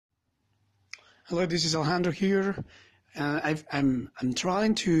Hello, this is Alejandro here. I'm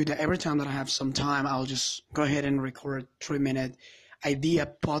trying to that every time that I have some time, I'll just go ahead and record 3 minute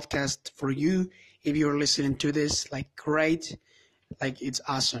idea podcast for you. If you're listening to this, like great, like it's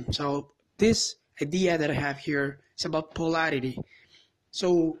awesome. So this idea that I have here is about polarity.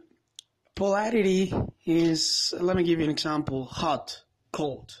 So polarity is, let me give you an example: hot,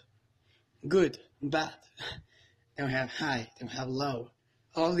 cold, good, bad. Then we have high, then we have low.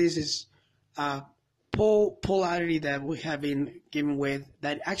 All this is uh, polarity that we have been given with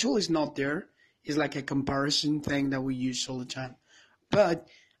that actually is not there. It's like a comparison thing that we use all the time. But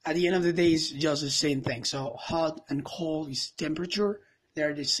at the end of the day, it's just the same thing. So hot and cold is temperature.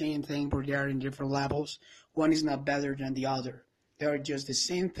 They're the same thing, but they are in different levels. One is not better than the other. They are just the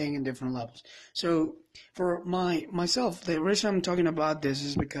same thing in different levels. So for myself, the reason I'm talking about this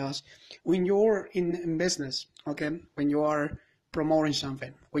is because when you're in business, okay, when you are promoting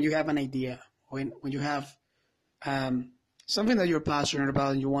something, when you have an idea, when you have something that you're passionate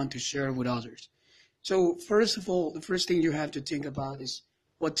about and you want to share with others. So first of all, the first thing you have to think about is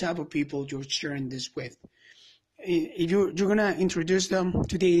what type of people you're sharing this with. If you're gonna introduce them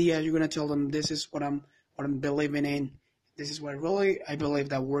to the idea, you're gonna tell them this is what I'm believing in. This is what really I believe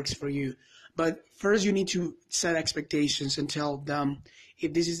that works for you. But first, you need to set expectations and tell them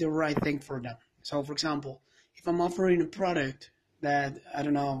if this is the right thing for them. So, for example, if I'm offering a product that I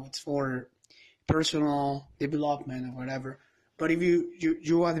don't know, it's for personal development or whatever. But if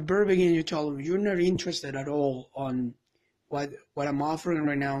you at the very beginning you tell them you're not interested at all on what I'm offering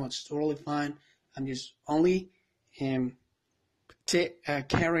right now, it's totally fine. I'm just only um,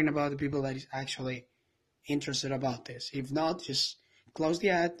 caring about the people that is actually interested about this. If not, just close the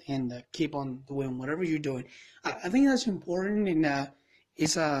ad and keep on doing whatever you're doing. I think that's important, and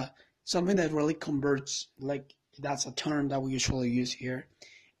it's something that really converts. Like that's a term that we usually use here.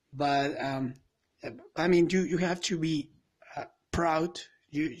 But I mean, you have to be proud.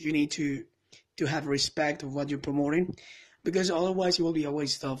 You need to have respect of what you're promoting, because otherwise it will be a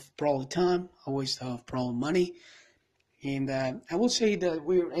waste of probably time, a waste of probably money. And I will say that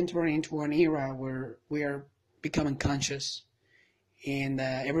we're entering into an era where we are becoming conscious, and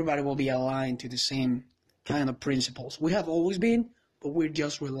everybody will be aligned to the same kind of principles. We have always been, but we're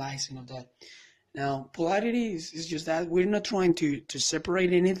just realizing of that. Now, polarity is just that we're not trying to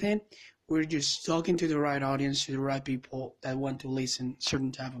separate anything. We're just talking to the right audience, to the right people that want to listen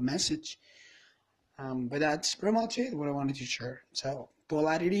certain type of message. But that's pretty much it, what I wanted to share. So,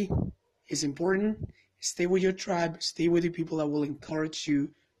 polarity is important. Stay with your tribe. Stay with the people that will encourage you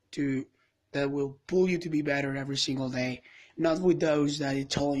to, that will pull you to be better every single day. Not with those that are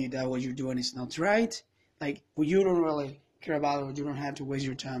telling you that what you're doing is not right. Like, well, you don't really care about it. You don't have to waste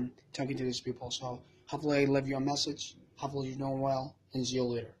your time talking to these people. So, hopefully, I left you a message. Hopefully, you're doing well, and see you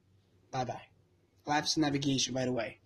later. Bye bye. Life's navigation, by the way.